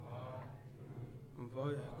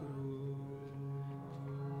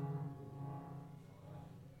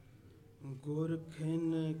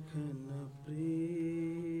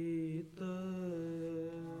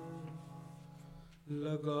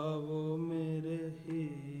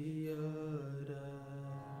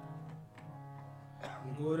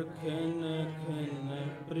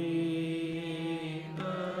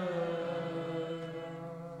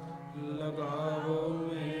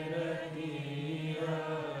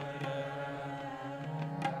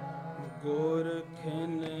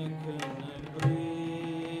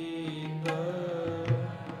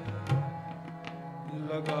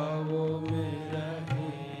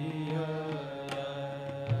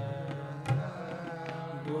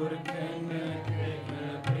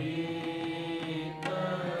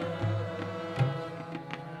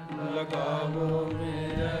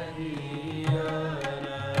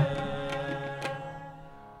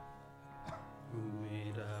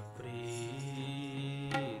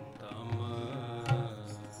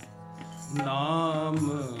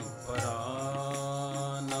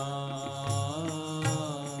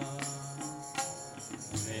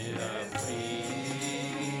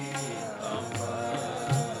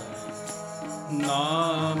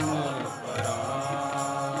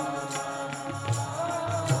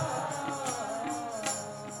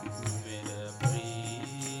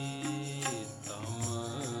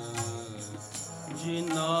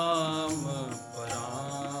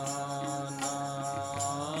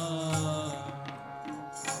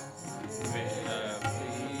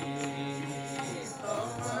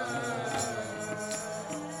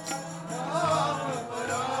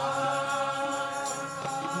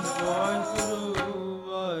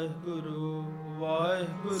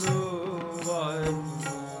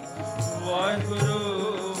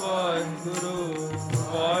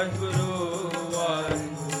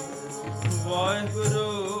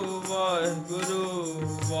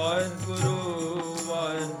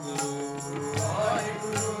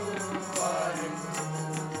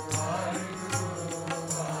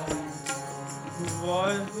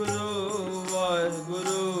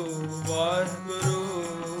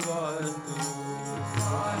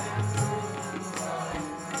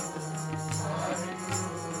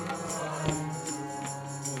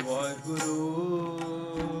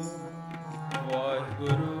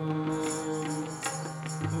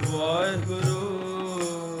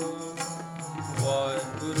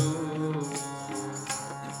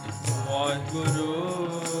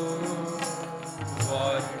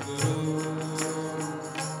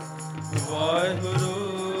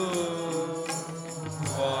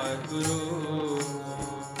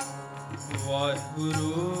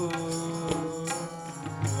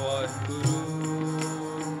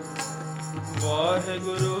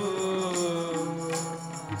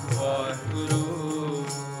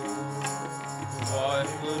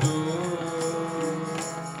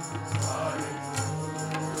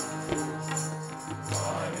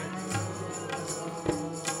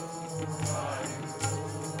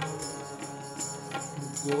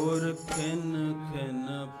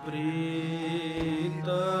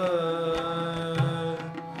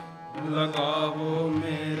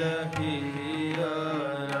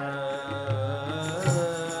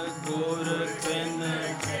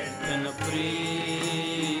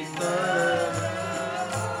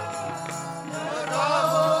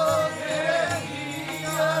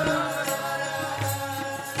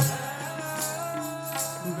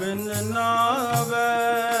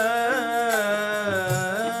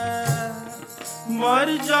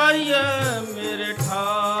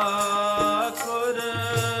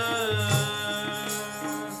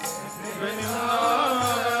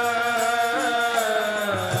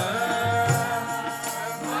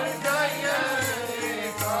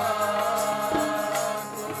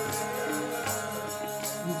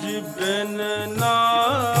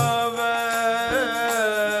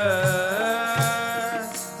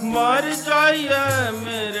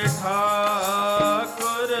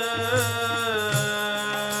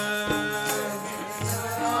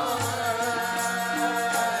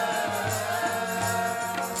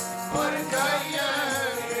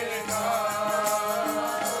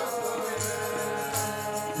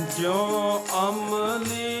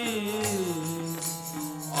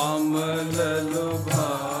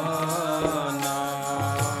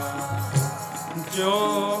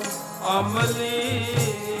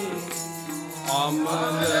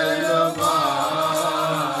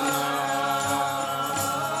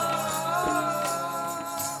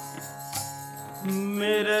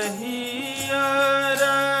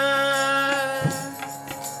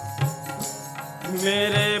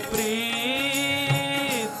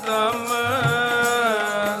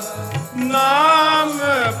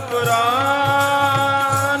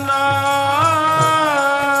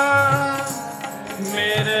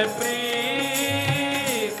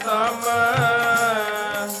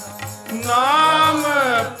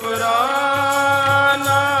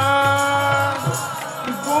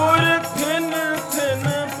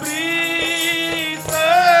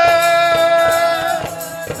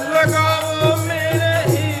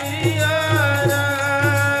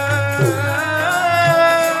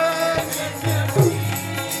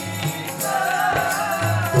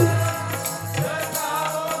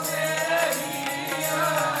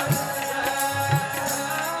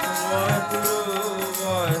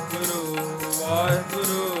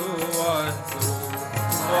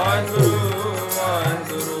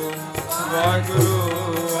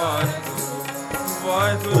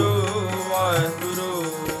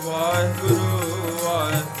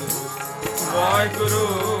ਵਾਹਿਗੁਰੂ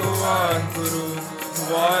ਵਾਹਿਗੁਰੂ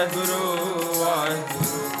ਵਾਹਿਗੁਰੂ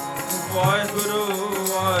ਵਾਹਿਗੁਰੂ ਵਾਹਿਗੁਰੂ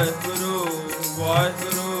ਵਾਹਿਗੁਰੂ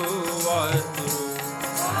ਵਾਹਿਗੁਰੂ ਵਾਹਿਗੁਰੂ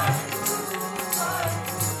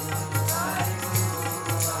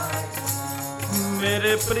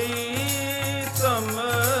ਮੇਰੇ ਪ੍ਰੀਤਮ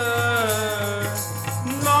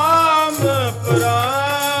ਨਾਮ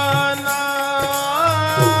ਪ੍ਰਾਨਾ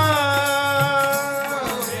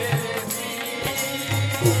ਮੇਰੇ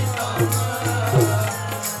ਪ੍ਰੀਤਮ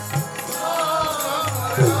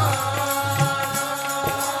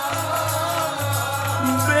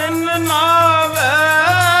ਬਿਨ ਨਾਵੇ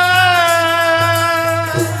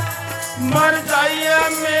ਮਰ ਜਾਈਏ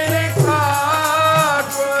ਮੇਰੇ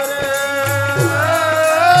ਖਾਕੁਰ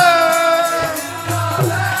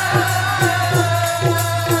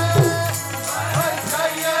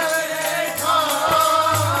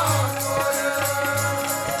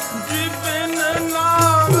ਜੀ ਬਿਨ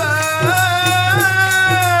ਨਾਵੇ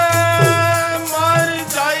ਮਰ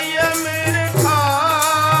ਜਾਈਏ ਮੇਰੇ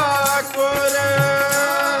ਖਾਕੁਰ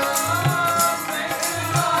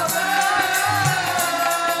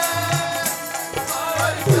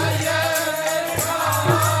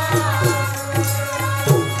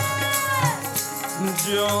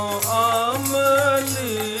ਜੋ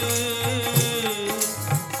ਅਮਲੀ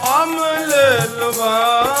ਅਮਲ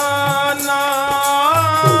ਲਵਾਨਾ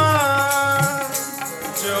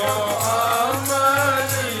ਜੋ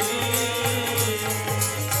ਅਮਲੀ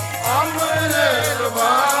ਅਮਲ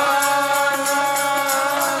ਲਵਾਨਾ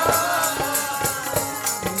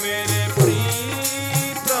ਮੇਰੇ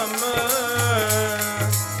ਪ੍ਰੀਤਮ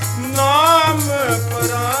ਨਾਮ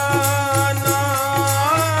ਪ੍ਰਾਨਾ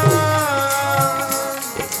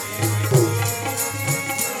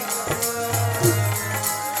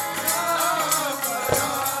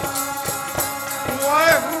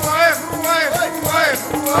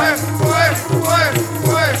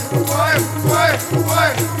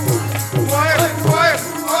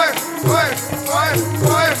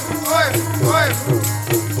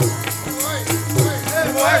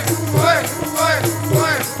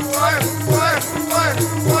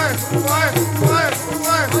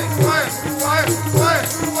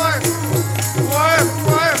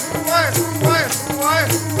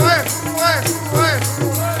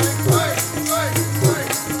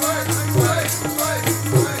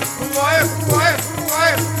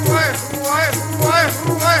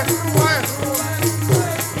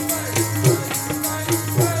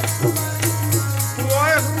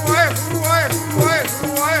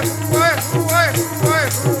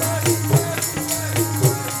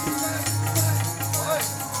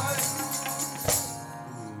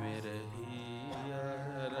ਮੇਰੇ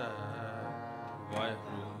ਹੀਰਾ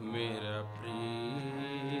ਵਾਹਿਗੁਰੂ ਮੇਰਾ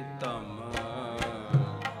ਪ੍ਰੀਤਮ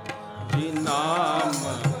ਜੀ ਨਾਮ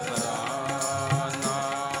ਪ੍ਰਾਨਾ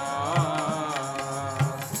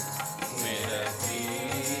ਮੇਰਾ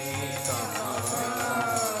ਪ੍ਰੀਤਮ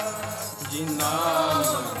ਜੀ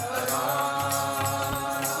ਨਾਮ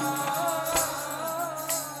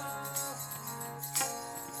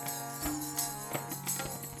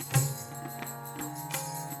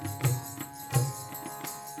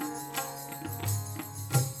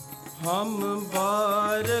हम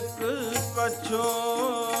बारक कछो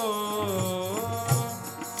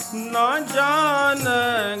न जान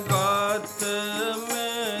गात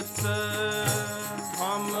मित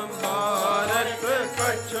हम बारक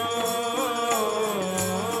कछो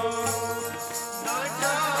न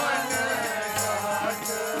जान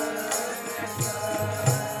गात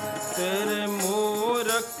तेरे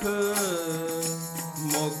मूरख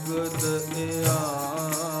मुगद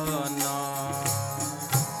आना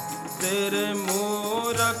तेरे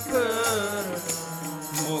मूरख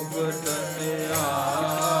मुगट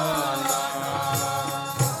आना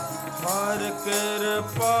हर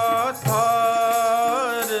कृपा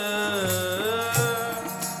थार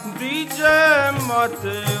दीजे मत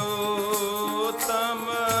उत्तम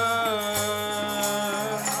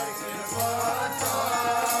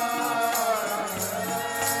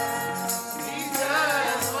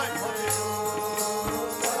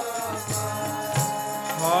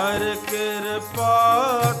हर कृपा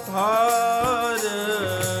थार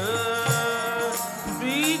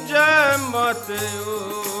बीजय मत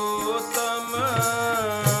उत्तम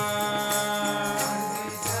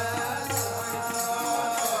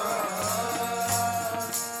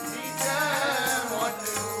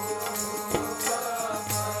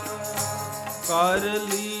कर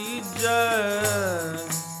लीजय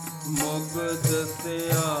मुगद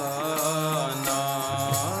सियाना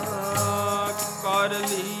कर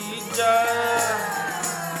लीजय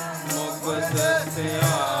मुगद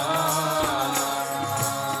सियाना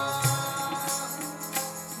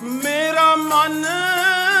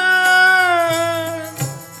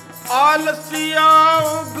ਆਲਸੀਆ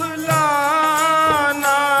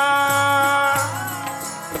ਉਗਲਾਨਾ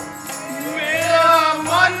ਮੇਰਾ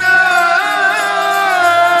ਮਨ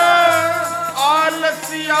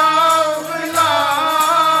ਆਲਸੀਆ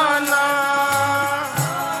ਉਗਲਾਨਾ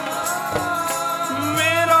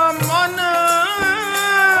ਮੇਰਾ ਮਨ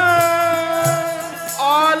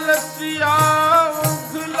ਆਲਸੀਆ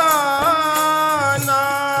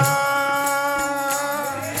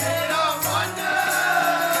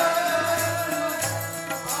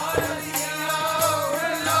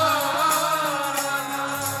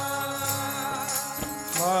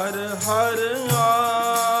हर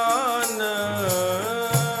आन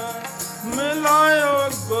मिलायो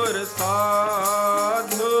गुर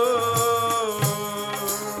साधु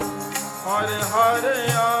हर हर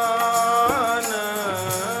आन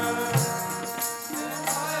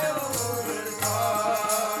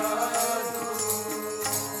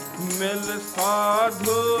मिल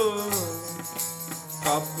साधु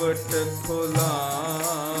कपट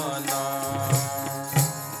खुलाना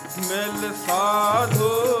मिल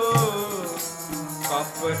साधु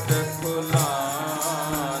कपट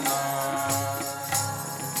खुलाना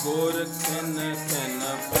गुर खिन खिन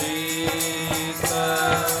प्रीत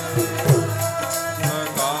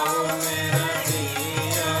लगाओ मेरा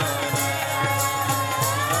हियारा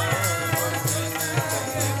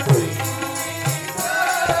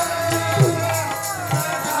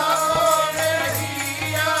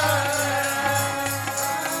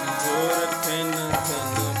खिन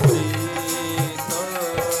खिन प्रीत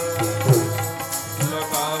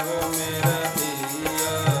लगाओ मेरा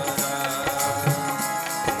हियारा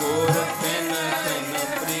गुर खिन खिन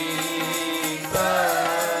प्रीत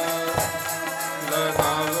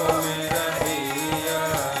लगाओ मेरा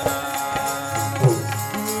हियारा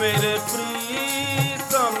मेरे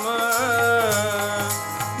प्रीतम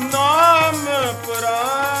नाम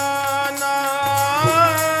पुराना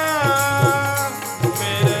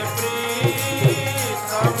मेरे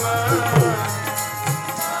प्रीतम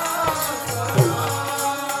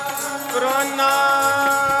पुराना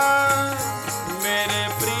मेरे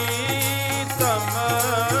प्रीतम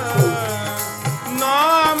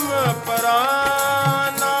नाम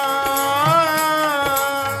पुराना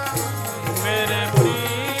मेरे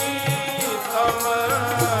प्रीतम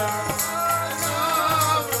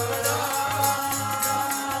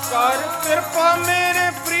कर कृपा मेरे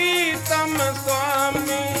प्रीतम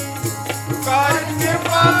स्वामी कर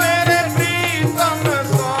कृपा मेरे प्रीतम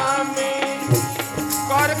स्वामी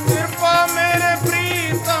कर कृपा मेरे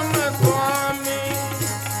प्रीतम स्वामी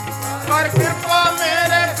कर कृपा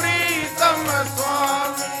मेरे प्रीतम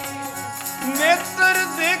स्वामी नेत्र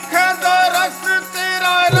देखे दा रस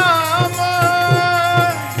तेरा राम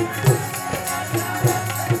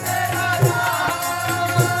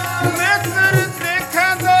नेत्र देखे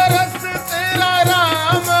दा रस तेरा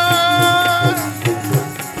राम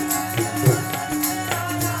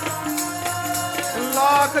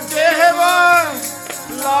लाख देहवा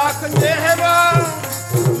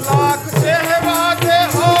लाख देहवा दे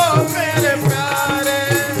हो मेरे प्यारे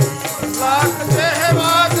लाख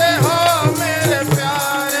देहवा दे हो मेरे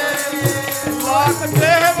प्यारे लाख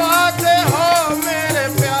देहवा दे हो मेरे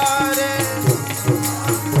प्यारे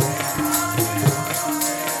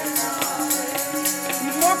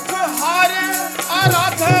मुख हर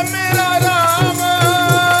आराध मेरा राम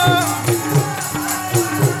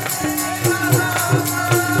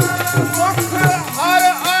मुख हर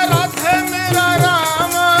आराध मेरा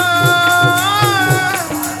राम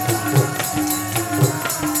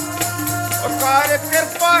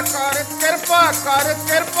कर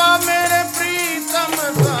कृपा मेरे प्रीतम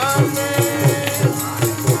स्वामी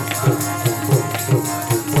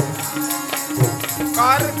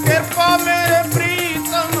कर कृपा मेरे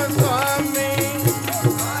प्रीतम स्वामी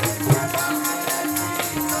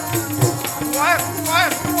वाह वाह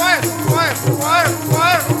वाह वाह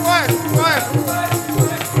वाह वाह वाह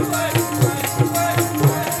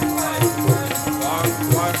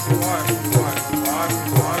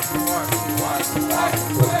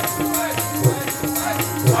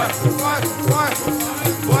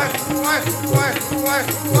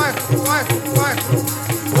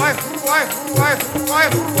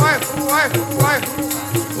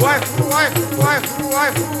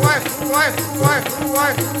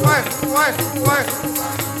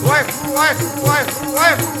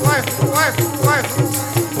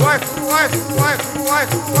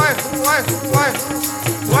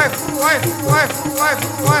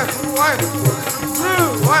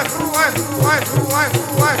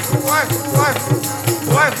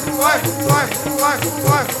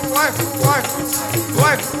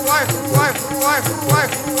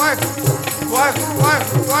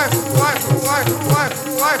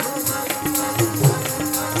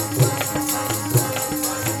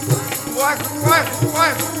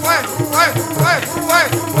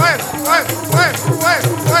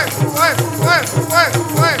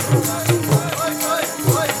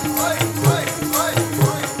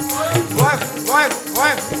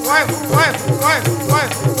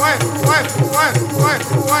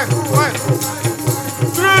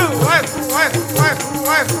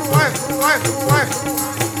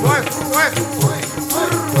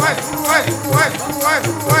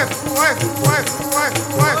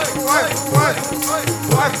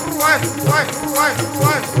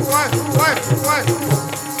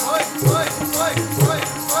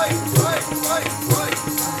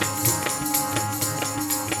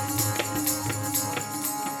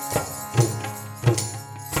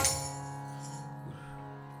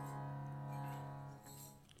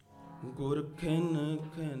Gur Khin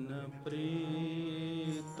Khin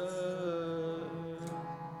Preet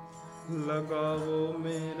Lagaavahu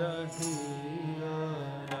Merai Heearai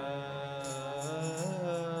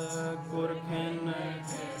Gur Khin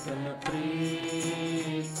Khin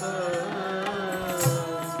Preet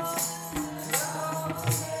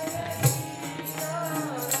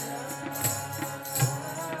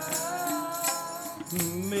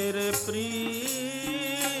Mere Preetam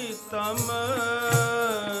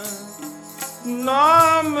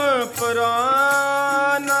नाम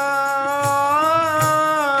पुराना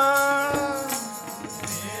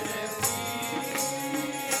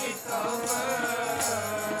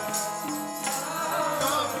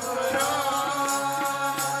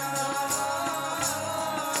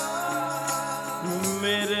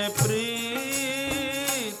मेरे प्रीतम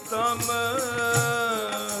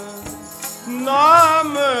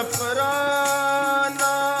नाम पुराना मेरे प्रीतम नाम पुराना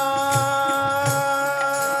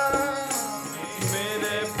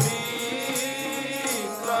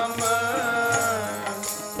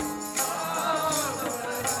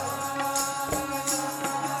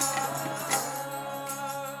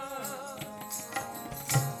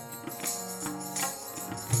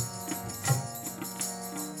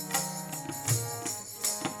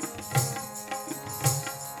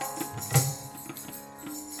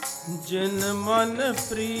जिन मन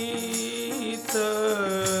प्रीत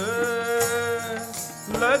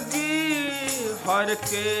लगी हर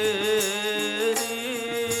केरी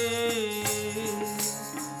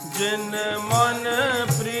जिन मन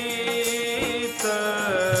प्रीत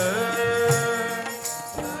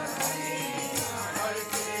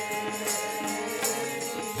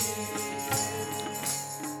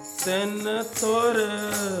तिन तुर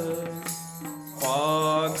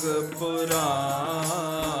पाग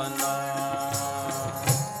पुराना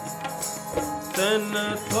तिन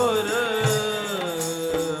थुर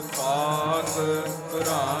पाग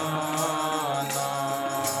पुराना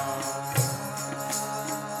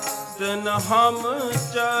तिन हम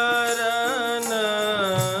चरण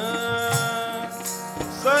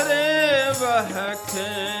सरे वह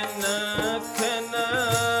खिन खिन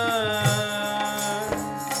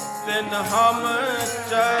तिन हम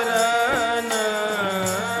चरण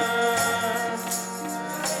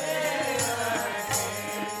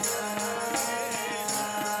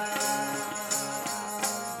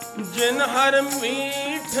जिन हर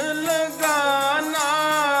मीठ लगाना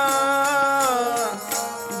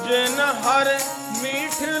जिन हर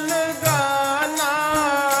मीठ लगाना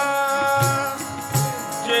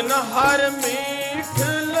जिन हर मीठ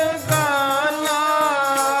लगाना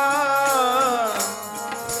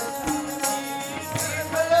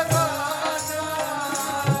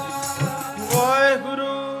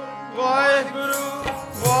वाहेगुरु वाहेगुरु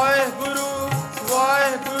वाहेगुरु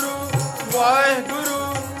वाहेगुरु वाहेगुरु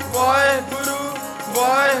वाहेगुरु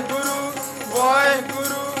वाहेगुरु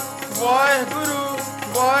वाहेगुरु वाहेगुरु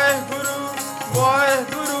वाहेगुरु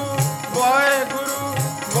वाहेगुरु वाहेगुरु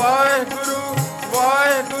वाहेगुरु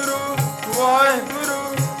वाहेगुरु वाहेगुरु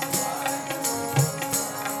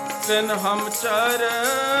तिन हम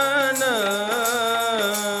चरण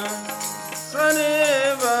सने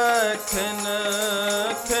खिन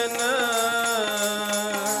खिन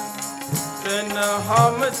तिन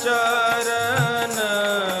हम चरण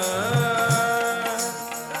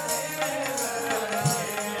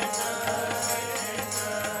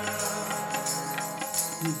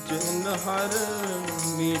जिन हर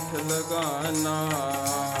मीठ लगाना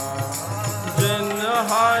जिन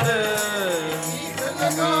हर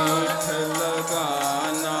मीठ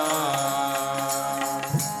लगाना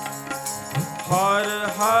हर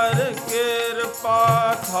हर कृपा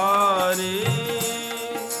थारी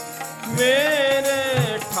मेरे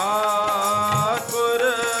ठाकुर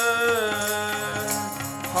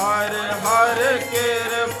ਹਰ ਹਰ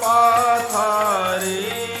ਕਿਰਪਾ ਥਾਰੀ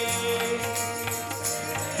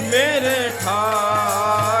ਮੇਰੇ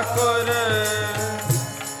ਠਾਕੁਰ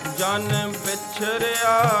ਜਨ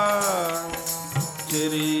ਵਿਛਰਿਆ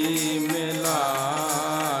ਚਿਰੀ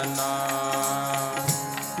ਮਿਲਾਨਾ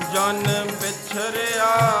ਜਨ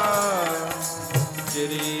ਵਿਛਰਿਆ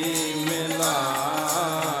ਚਿਰੀ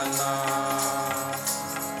ਮਿਲਾਨਾ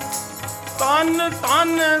ਤਨ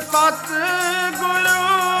ਤਨ ਸਤ ਗੁਰੂ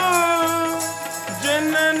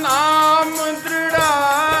ਜਿਨ ਨਾਮ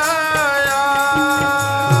ਦ੍ਰਿੜਾਇਆ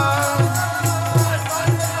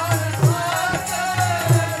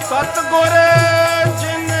ਸਤਿਗੁਰ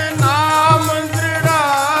ਜਿਨ ਨਾਮ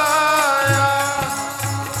ਦ੍ਰਿੜਾਇਆ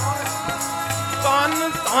ਤਨ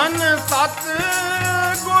ਤਨ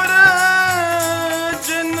ਸਤਿਗੁਰ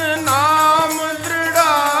ਜਿਨ ਨਾਮ ਦ੍ਰਿੜਾਇਆ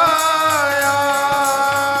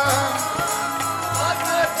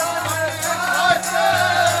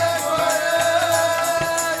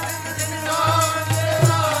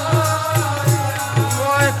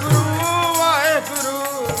ਵਾਹਿਗੁਰੂ ਵਾਹਿਗੁਰੂ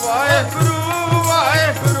ਵਾਹਿਗੁਰੂ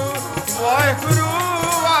ਵਾਹਿਗੁਰੂ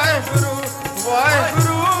ਵਾਹਿਗੁਰੂ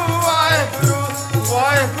ਵਾਹਿਗੁਰੂ ਵਾਹਿਗੁਰੂ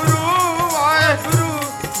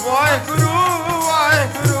ਵਾਹਿਗੁਰੂ ਵਾਹਿਗੁਰੂ ਵਾਹਿਗੁਰੂ ਵਾਹਿਗੁਰੂ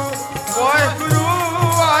ਵਾਹਿਗੁਰੂ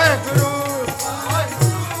ਵਾਹਿਗੁਰੂ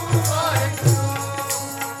ਵਾਹਿਗੁਰੂ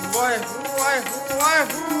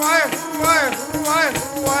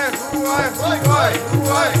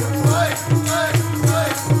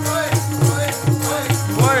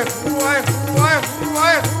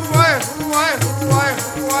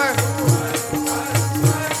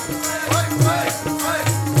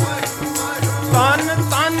ਤਨ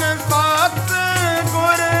ਤਨ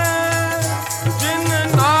ਸਤਿਗੁਰ ਜਿਨ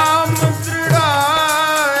ਨਾਮ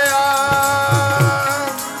ਦ੍ਰਿੜਾਇਆ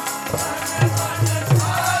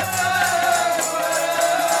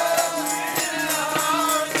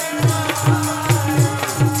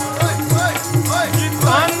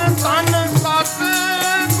ਤਨ ਤਨ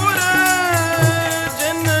ਸਤਿਗੁਰ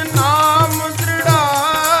ਜਿਨ ਨਾਮ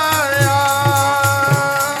ਦ੍ਰਿੜਾਇਆ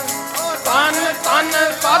ਤਨ ਤਨ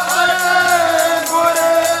ਸਤਿਗੁਰ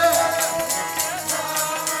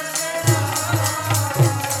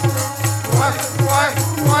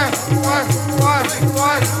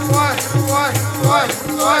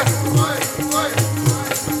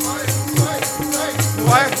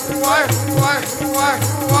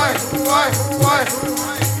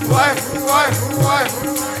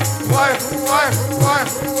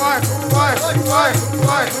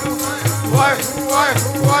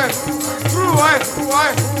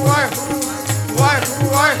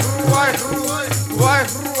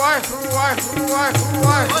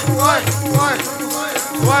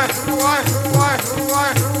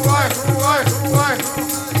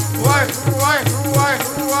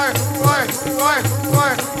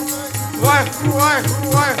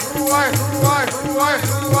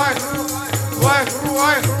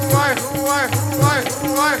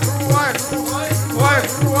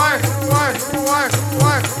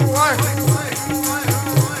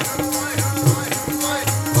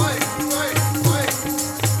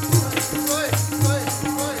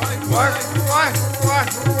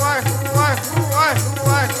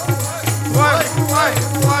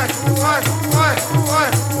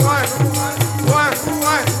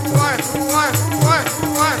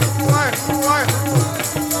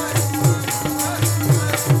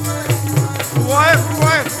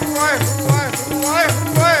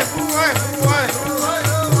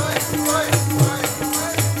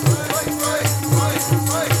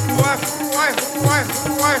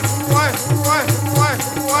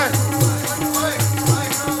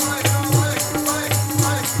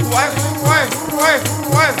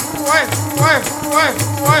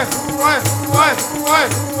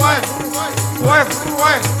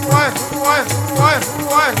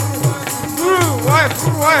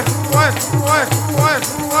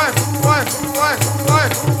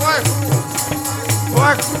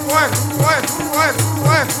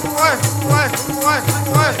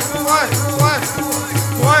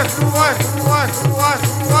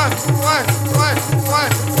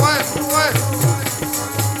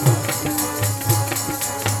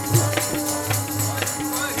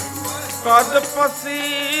ਕਦ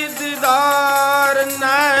ਪਸੀ ਦੀਦਾਰ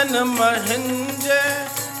ਨੈਣ ਮਹਿੰਜੇ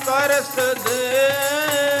ਤਰਸ ਦੇ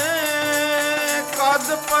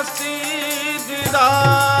ਕਦ ਪਸੀ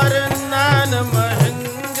ਦੀਦਾਰ ਨੈਣ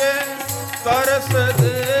ਮਹਿੰਜੇ ਤਰਸ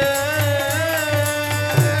ਦੇ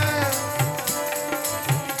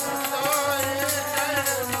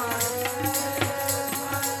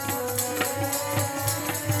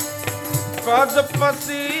ਕਦ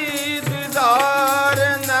ਪਸੀ ਦੀਦਾਰ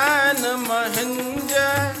ਨੈਣ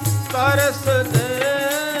ਮਹਿੰਜੇ ਤਰਸ ਦੇ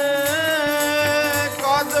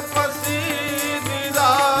ਕਦ ਪਸੀ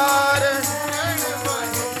ਦੀਦਾਰ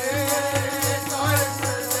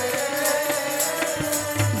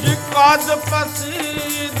ਜੀ ਕਦ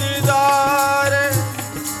ਪਸੀ ਦੀਦਾਰ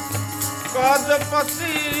ਕਦ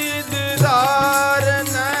ਪਸੀ ਦੀਦਾਰ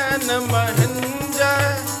ਨੈਣ ਮਹਿੰਜੈ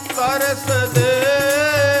ਤਰਸ ਦੇ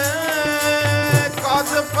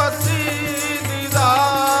ਕਦ ਪਸੀ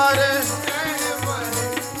ਦੀਦਾਰ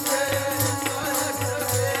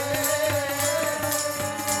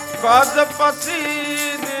ਕਦ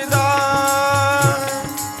ਪਸੀ ਦੀਦਾਰ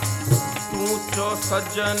ਤੂੰ ਚੋ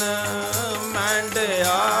ਸੱਜਣ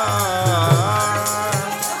ਮੈਂਡਿਆ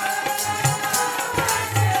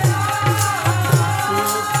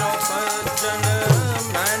ਤੂੰ ਚੋ ਸੱਜਣ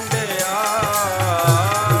ਮੈਂਡਿਆ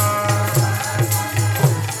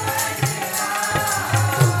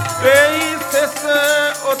ਤੇਈ ਸਿਸ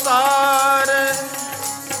ਉਤਾਰ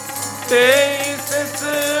ਤੇਈ ਸਿਸ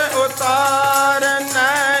ਉਤਾਰ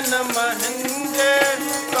ਨੈਣ ਮਹਿੰਗੇ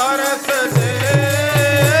ਤਰਸ ਦੇ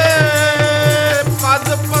ਪਦ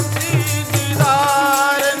ਪਸੀ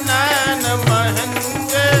ਦੀਦਾਰ ਨੈਣ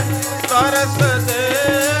ਮਹਿੰਗੇ ਤਰਸ ਦੇ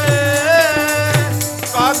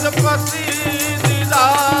ਪਦ ਪਸੀ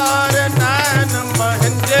ਦੀਦਾਰ ਨੈਣ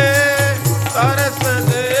ਮਹਿੰਗੇ ਤਰਸ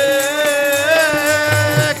ਦੇ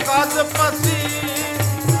ਕਦ ਪਸੀ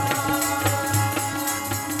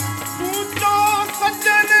ਤੂੰ ਚੋ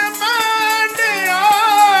ਸੱਜਣ ਮੈਂਡਿਆ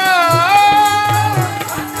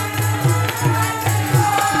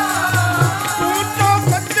ਤੂੰ ਚੋ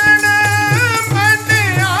ਸੱਜਣ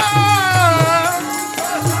ਮੈਂਡਿਆ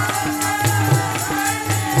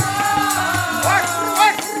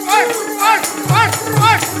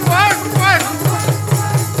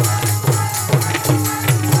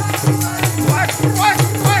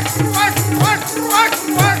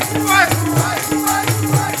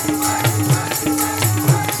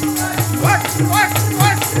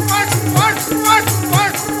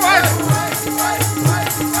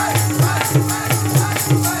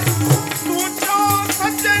ਤੂੰ ਚੋ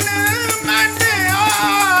ਸੱਜਣ ਮੈਂਡਿਆ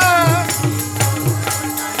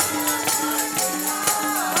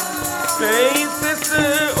ਤੇਈ ਸਿਸ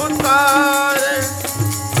ਉਤਾਰ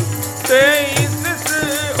ਤੇਈ ਸਿਸ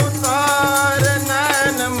ਉਤਾਰ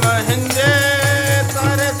ਨੈਣ ਮਹਿੰਗੇ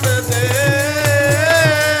ਤਰਸ ਦੇ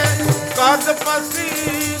ਕਦ ਪਸੀ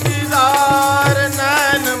ਦੀਦਾਰ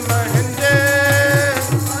ਨੈਣ ਮਹਿੰਗੇ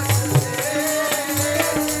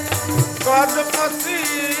ਕਦ ਪਸੀ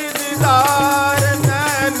ਦੀਦਾਰ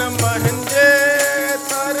ਨੈਣ ਮਹਿੰਗੇ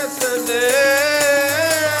ਤਰਸ ਦੇ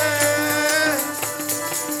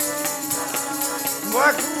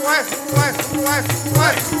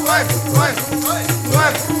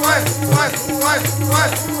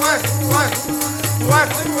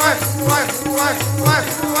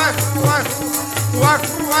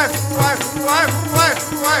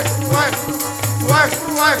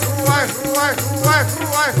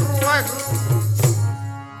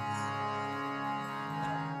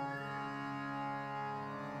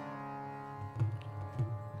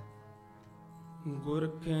ਗੁਰ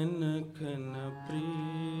ਖਿਨ ਖਿਨ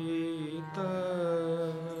ਪ੍ਰੀਤ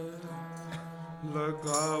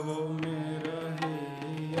ਲਗਾਵੋ ਮੇਰਾ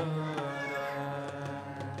ਹੀਰਾ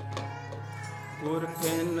ਗੁਰ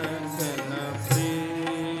ਖਿਨ ਖਿਨ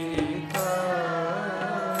ਪ੍ਰੀਤ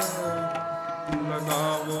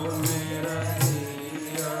ਲਗਾਵੋ ਮੇਰਾ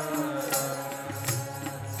ਹੀਰਾ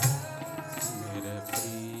ਮੇਰੇ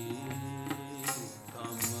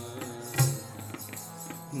ਪ੍ਰੀਤਮ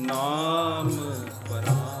ਨਾਮ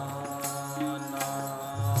ਪਰਾਨਾ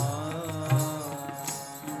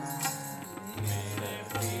ਮੇਰੇ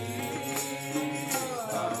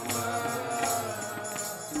ਪ੍ਰੀਤਮ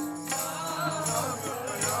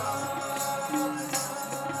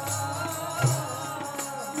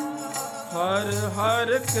ਹਰ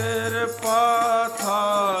ਹਰ ਕਿਰਪਾ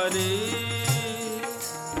ਥਾਰੀ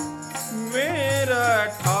ਮੇਰਾ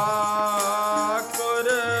ਠਾਕੁਰ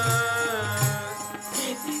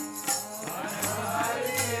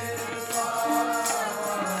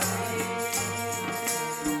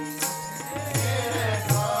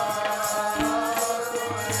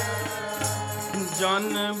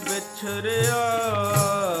ਜਨ ਵਿਛੜਿਆ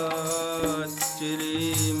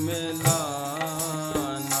ਚਿਰੀ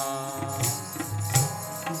ਮਿਲਾਨਾ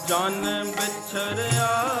ਜਨ ਵਿਛੜਿਆ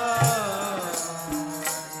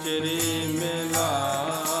ਚਿਰੀ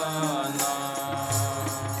ਮਿਲਾਨਾ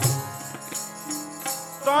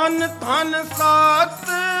ਤਨ ਧਨ ਸਤ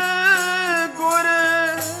ਗੁਰ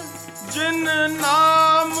ਜਿਨ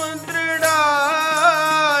ਨਾਮ ਦ੍ਰਿੜਾਇਆ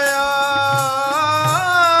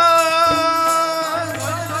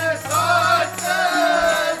ਸਤ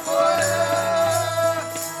ਗੁਰ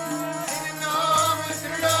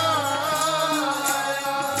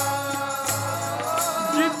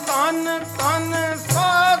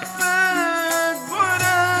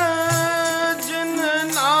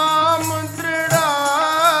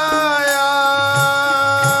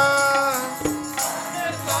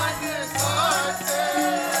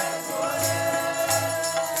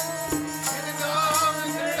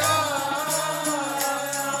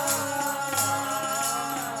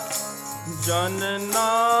ਜਨ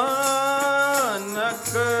ਨਾਨਕ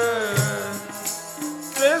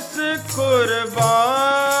ਤਿਸ ਕੁਰਬਾਨਾ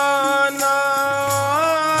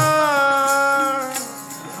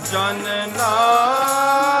ਜਨ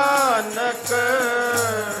ਨਾਨਕ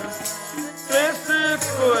ਤਿਸ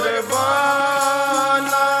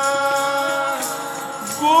ਕੁਰਬਾਨਾ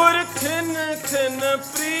ਗੁਰ ਖਿਨ ਖਿਨ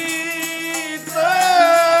ਪ੍ਰੀਤ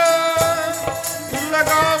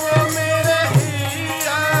ਲਗਾਵੋ ਮੇਰੇ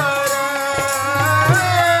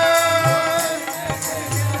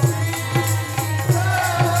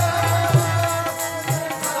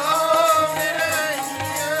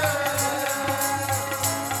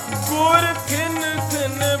ਗੁਰ ਖਿਨ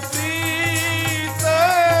ਖਿਨ ਪ੍ਰੀਤ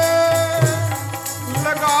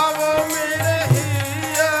ਲਗਾਵੋ ਮੇਰੇ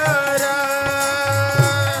ਹੀਅਰਾ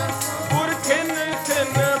ਗੁਰ ਖਿਨ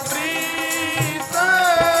ਖਿਨ ਪ੍ਰੀਤ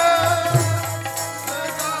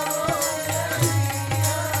ਲਗਾਵੋ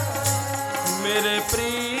ਮੇਰੇ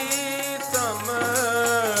ਪ੍ਰੀਤਮ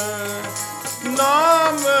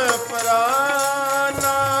ਨਾਮ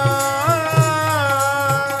ਪਰਾਨਾ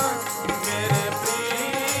ਮੇਰੇ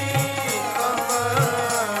ਪ੍ਰੀਤਮ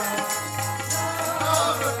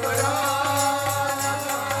ਨਾਮ ਪਰਾਨਾ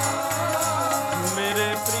ਮੇਰੇ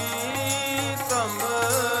ਪ੍ਰੀਤਮ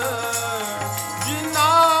ਜੀ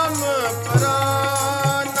ਨਾਮ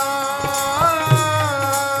ਪਰਾਨਾ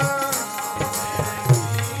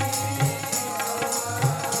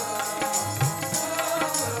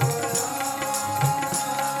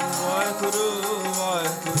ਵਾਹਿਗੁਰੂ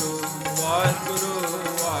ਵਾਹਿਗੁਰੂ ਵਾਹਿਗੁਰੂ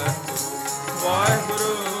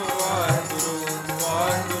ਵਾਹਿਗੁਰੂ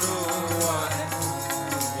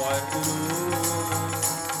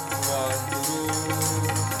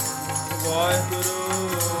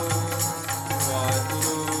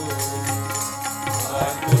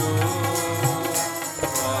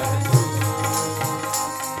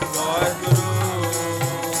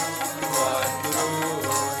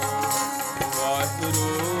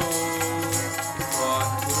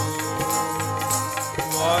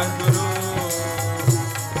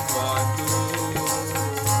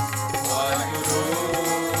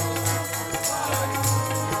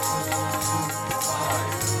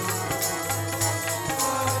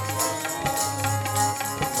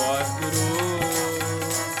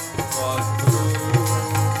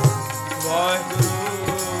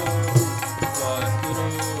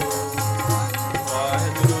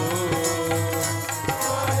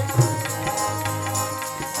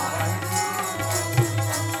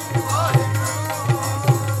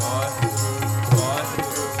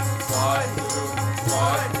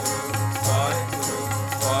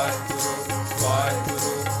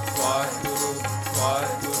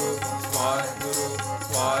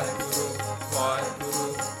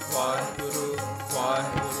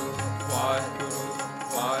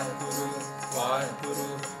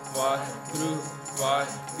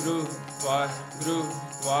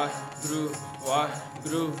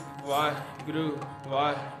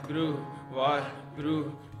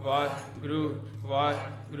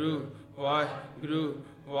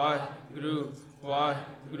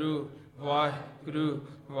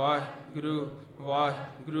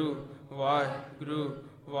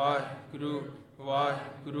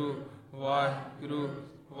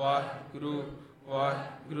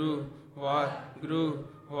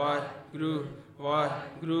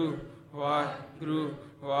ਵਾਹਿਗੁਰੂ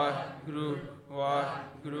ਵਾਹਿਗੁਰੂ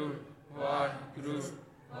ਵਾਹਿਗੁਰੂ ਵਾਹਿਗੁਰੂ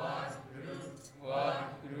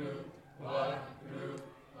ਵਾਹਿਗੁਰੂ ਵਾਹਿਗੁਰੂ